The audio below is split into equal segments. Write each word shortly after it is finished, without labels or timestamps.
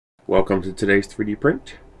Welcome to today's 3D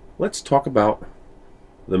print. Let's talk about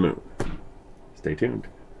the moon. Stay tuned.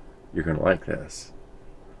 You're going to like this.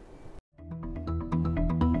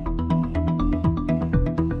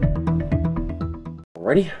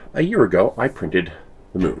 Alrighty, a year ago I printed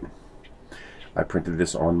the moon. I printed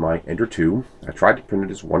this on my Ender 2. I tried to print it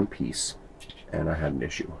as one piece and I had an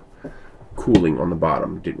issue. Cooling on the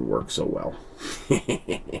bottom didn't work so well.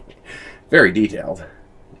 Very detailed.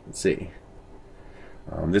 You can see.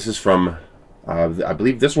 This is from, I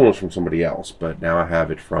believe this one was from somebody else, but now I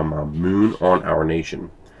have it from Moon on Our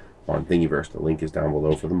Nation on Thingiverse. The link is down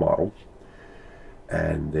below for the model.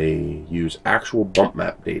 And they use actual bump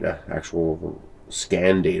map data, actual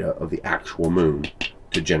scan data of the actual moon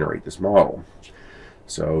to generate this model.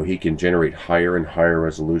 So he can generate higher and higher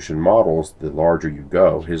resolution models the larger you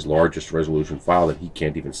go. His largest resolution file that he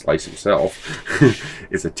can't even slice himself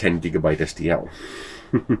is a 10 gigabyte STL.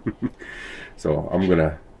 So I'm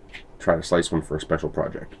gonna try to slice one for a special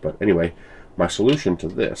project. But anyway, my solution to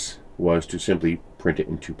this was to simply print it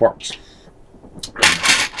in two parts.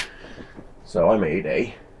 So I made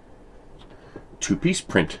a two-piece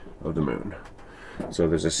print of the moon. So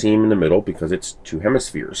there's a seam in the middle because it's two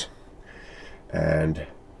hemispheres. And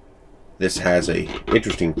this has a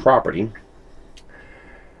interesting property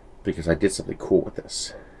because I did something cool with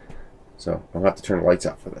this. So I'll have to turn the lights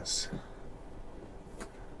out for this.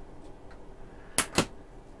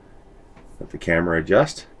 Let the camera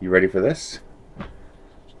adjust. You ready for this?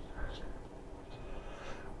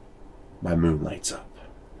 My moon lights up.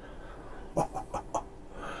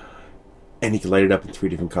 And you can light it up in 3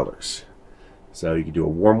 different colors. So you can do a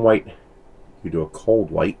warm white, you can do a cold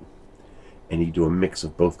white, and you can do a mix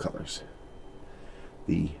of both colors.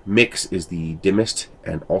 The mix is the dimmest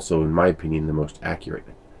and also, in my opinion, the most accurate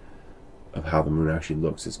of how the moon actually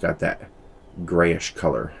looks. It's got that grayish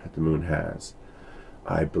color that the moon has.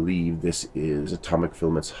 I believe this is Atomic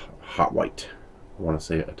Filament's Hot White. I want to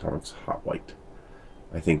say Atomic's Hot White.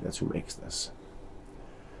 I think that's who makes this.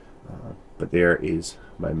 But there is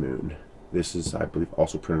my moon. This is, I believe,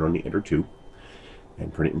 also printed on the Ender 2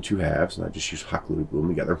 and printed in 2 halves, and I just use hot glue to glue them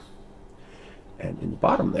together. And in the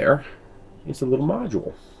bottom there is a little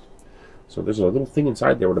module. So there's a little thing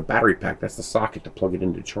inside there with a battery pack. That's the socket to plug it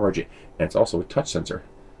in to charge it. And it's also a touch sensor.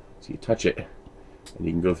 So you touch it and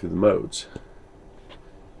you can go through the modes.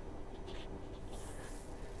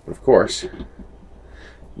 But of course,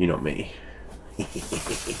 you know me.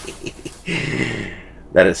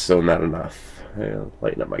 That is so not enough. I'll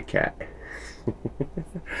lighten up my cat.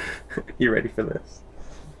 You ready for this?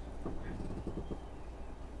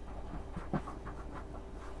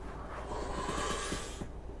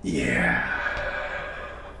 Yeah.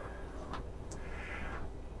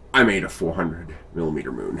 I made a 400mm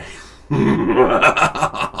moon.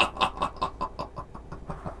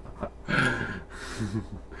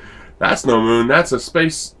 That's no moon, that's a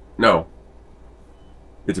space. No.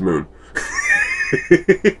 It's a moon.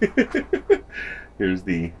 Here's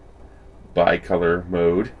the bicolor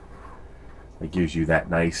mode. It gives you that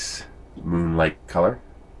nice moon-like color.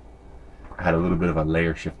 I had a little bit of a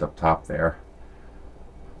layer shift up top there.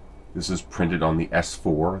 This is printed on the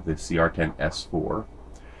S4, the CR-10s4,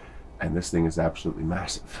 and this thing is absolutely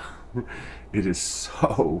massive. It is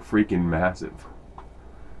so freaking massive.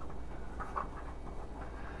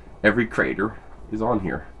 Every crater is on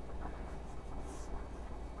here.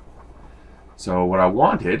 So what I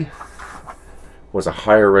wanted was a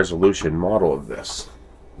higher resolution model of this,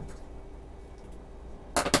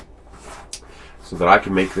 so that I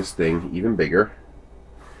can make this thing even bigger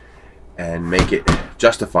and make it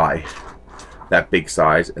justify that big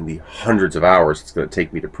size and the hundreds of hours it's going to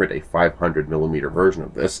take me to print a 500mm version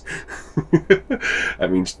of this.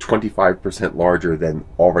 That means 25% larger than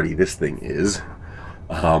already this thing is,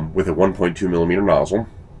 with a 1.2mm nozzle.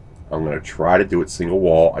 I'm going to try to do it single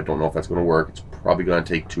wall. I don't know if that's going to work. It's probably going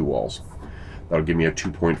to take 2 walls. That'll give me a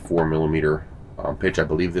 2.4mm pitch. I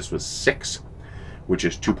believe this was 6, which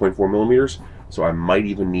is 2.4mm. So I might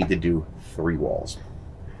even need to do 3 walls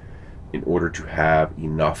in order to have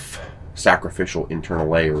enough sacrificial internal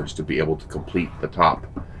layers to be able to complete the top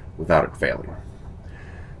without it failing.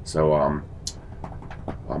 So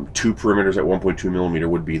 2 perimeters at 1.2mm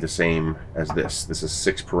would be the same as this. This is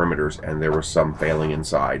 6 perimeters, and there was some failing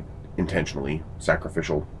inside, intentionally,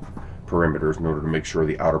 sacrificial perimeters in order to make sure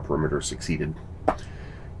the outer perimeter succeeded.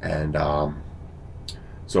 And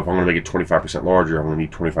so if I'm going to make it 25% larger, I'm going to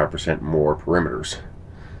need 25% more perimeters.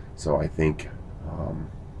 So I think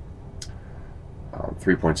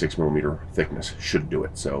 3.6mm thickness should do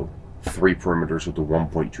it. So 3 perimeters with the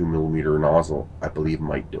 1.2mm nozzle, I believe,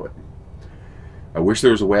 might do it. I wish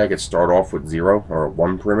there was a way I could start off with 0 or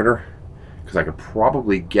 1 perimeter, because I could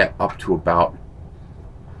probably get up to about,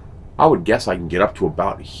 I would guess I can get up to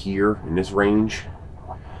about here in this range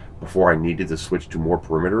before I needed to switch to more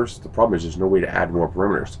perimeters. The problem is there's no way to add more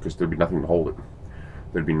perimeters because there'd be nothing to hold it.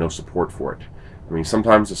 There'd be no support for it. I mean,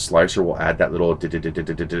 sometimes the slicer will add that little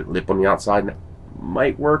lip on the outside, and it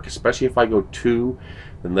might work, especially if I go 2,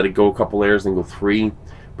 then let it go a couple layers, then go 3.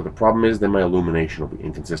 But the problem is then my illumination will be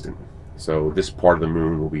inconsistent. So this part of the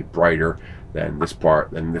moon will be brighter than this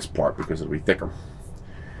part, because it'll be thicker.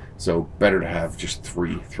 So better to have just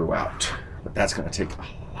 3 throughout. But that's going to take a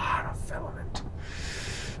lot of filament.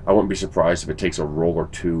 I wouldn't be surprised if it takes a roll or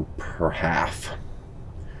 2 per half.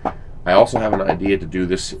 I also have an idea to do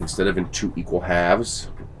this instead of in 2 equal halves,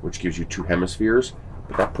 which gives you 2 hemispheres,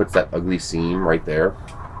 but that puts that ugly seam right there.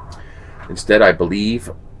 Instead, I believe,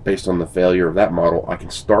 based on the failure of that model, I can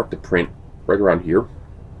start to print right around here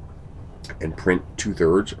and print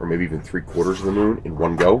 2/3 or maybe even 3/4 of the moon in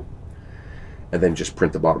one go, and then just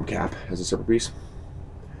print the bottom cap as a separate piece.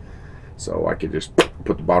 So I could just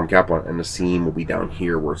put the bottom cap on, and the seam will be down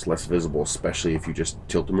here where it's less visible, especially if you just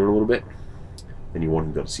tilt the moon a little bit. Then you won't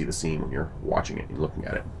even be able to see the seam when you're watching it and looking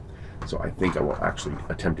at it. So I think I will actually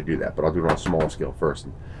attempt to do that, but I'll do it on a smaller scale first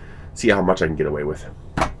and see how much I can get away with.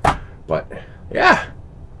 But yeah,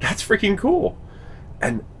 that's freaking cool.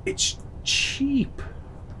 And it's cheap.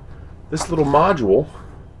 This little module,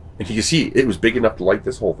 and you can see it was big enough to light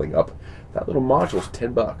this whole thing up. That little module is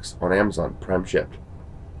 $10 on Amazon, prime shipped.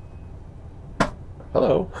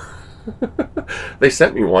 Hello. They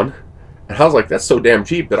sent me one, and I was like, that's so damn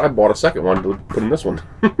cheap that I bought a second one to put in this one.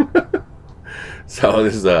 So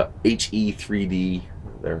this is a HE3D.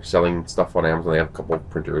 They're selling stuff on Amazon. They have a couple of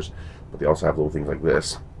printers, but they also have little things like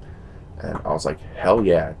this. And I was like, hell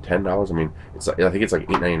yeah, $10. I mean, I think it's like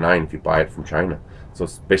 $8.99 if you buy it from China. So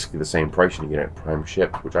it's basically the same price and you get it prime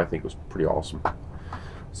shipped, which I think was pretty awesome.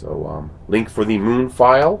 So link for the moon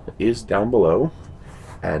file is down below,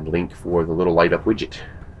 and link for the little light up widget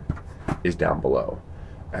is down below.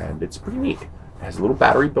 And it's pretty neat. It has a little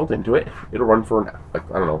battery built into it. It'll run for an, like,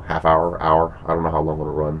 I don't know, half hour, hour. I don't know how long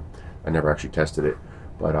it'll run. I never actually tested it,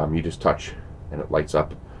 but you just touch and it lights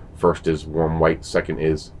up. First is warm white, second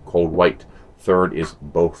is cold white, third is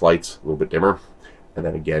both lights, a little bit dimmer, and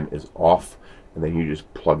then again is off, and then you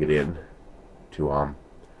just plug it in to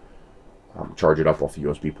charge it up off the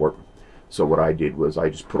USB port. So what I did was I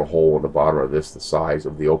just put a hole in the bottom of this, the size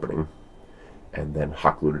of the opening, and then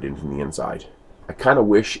hot glued it in from the inside. I kind of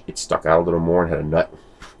wish it stuck out a little more and had a nut,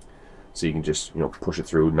 so you can just, you know, push it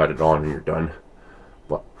through, nut it on, and you're done.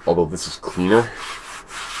 But although this is cleaner,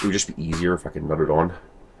 it would just be easier if I could nut it on.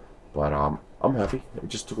 But I'm happy. It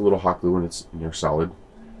just took a little hot glue and it's near solid,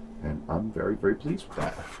 and I'm very, very pleased with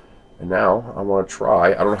that. And now I want to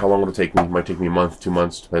try. I don't know how long it'll take me. It might take me a month, 2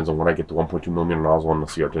 months, depends on when I get the 1.2mm nozzle on the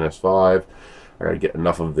CR-10s. I got to get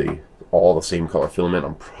enough of all the same color filament.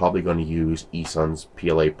 I'm probably going to use Esun's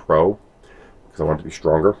PLA Pro because I want it to be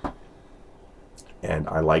stronger. And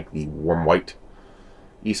I like the warm white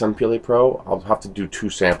Esun PLA Pro. I'll have to do 2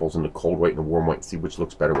 samples in the cold white and the warm white and see which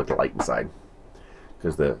looks better with the light inside,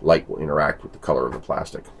 because the light will interact with the color of the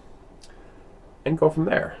plastic, and go from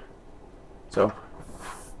there. So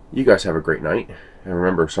you guys have a great night, and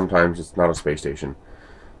remember, sometimes it's not a space station,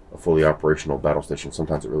 a fully operational battle station.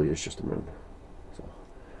 Sometimes it really is just a moon. So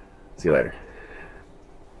see you later.